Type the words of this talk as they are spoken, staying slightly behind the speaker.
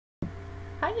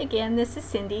Hi again, this is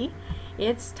Cindy.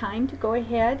 It's time to go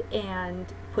ahead and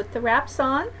put the wraps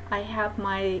on. I have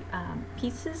my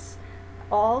pieces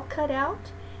all cut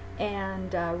out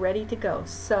and ready to go.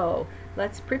 So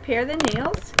let's prepare the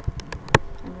nails.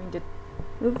 I'm going to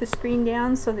move the screen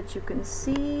down so that you can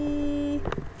see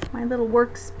my little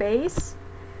workspace.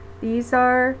 These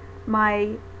are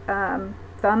my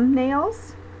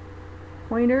thumbnails,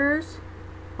 pointers,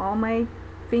 all my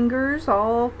fingers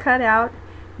all cut out.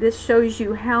 This shows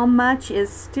you how much is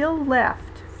still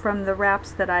left from the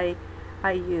wraps that I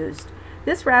used.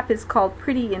 This wrap is called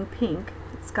Pretty in Pink.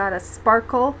 It's got a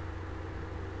sparkle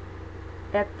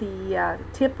at the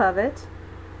tip of it,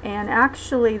 and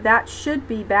actually that should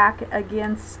be back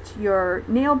against your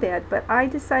nail bed, but I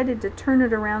decided to turn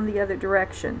it around the other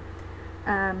direction.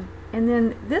 And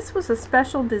then this was a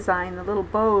special design. The little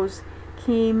bows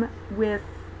came with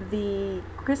the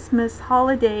Christmas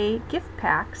holiday gift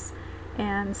packs,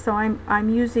 and so I'm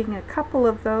using a couple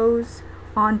of those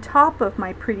on top of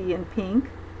my Pretty in Pink.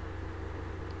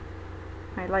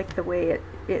 I like the way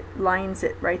it lines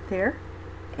it right there,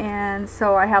 and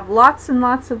so I have lots and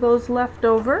lots of those left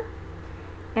over.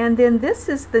 And then this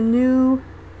is the new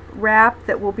wrap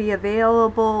that will be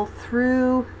available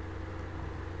through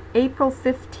April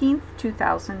 15th,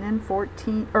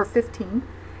 2014 or 15.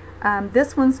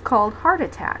 This one's called Heart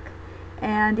Attack,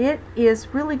 and it is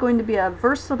really going to be a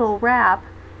versatile wrap.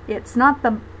 It's not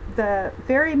the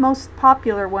very most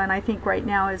popular one I think right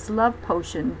now is Love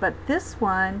Potion, but this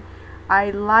one I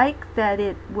like that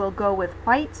it will go with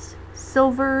whites,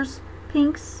 silvers,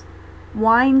 pinks,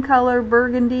 wine color,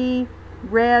 burgundy,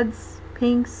 reds,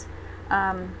 pinks.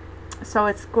 So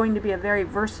it's going to be a very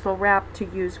versatile wrap to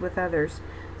use with others.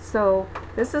 So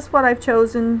this is what I've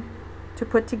chosen to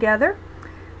put together.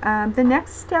 The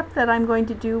next step that I'm going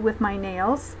to do with my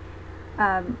nails,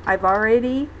 I've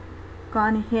already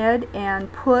gone ahead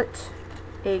and put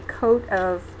a coat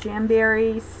of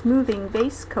Jamberry smoothing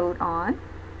base coat on.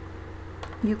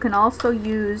 You can also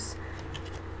use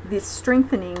this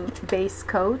strengthening base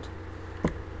coat.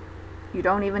 You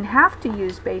don't even have to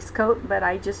use base coat, but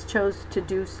I just chose to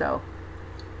do so.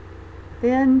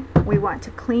 Then we want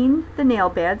to clean the nail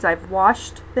beds. I've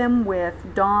washed them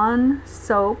with Dawn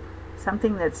soap,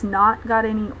 something that's not got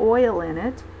any oil in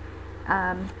it.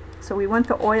 So we want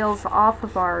the oils off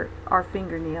of our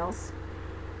fingernails.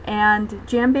 And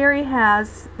Jamberry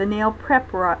has the nail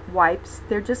prep wipes.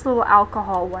 They're just little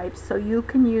alcohol wipes, so you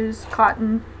can use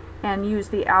cotton and use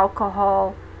the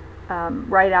alcohol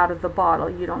right out of the bottle.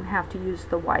 You don't have to use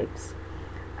the wipes.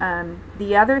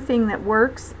 The other thing that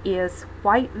works is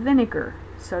white vinegar,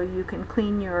 so you can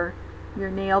clean your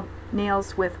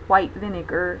nails with white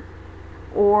vinegar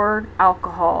or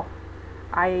alcohol.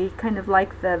 I kind of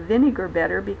like the vinegar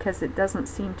better because it doesn't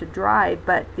seem to dry,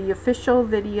 but the official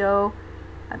video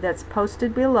that's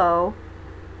posted below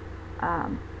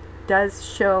does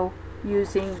show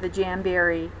using the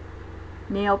Jamberry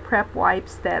nail prep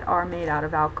wipes that are made out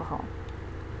of alcohol.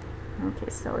 Okay,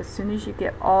 so as soon as you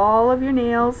get all of your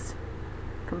nails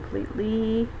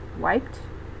completely wiped,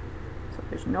 so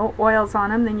there's no oils on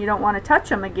them, then you don't want to touch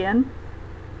them again.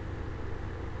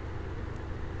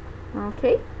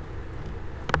 Okay,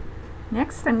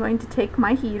 next I'm going to take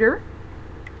my heater,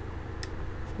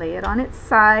 lay it on its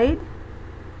side,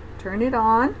 turn it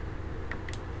on,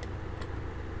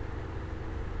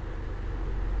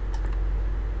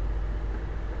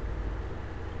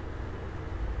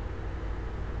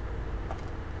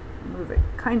 move it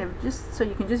kind of just so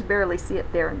you can just barely see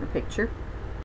it there in the picture.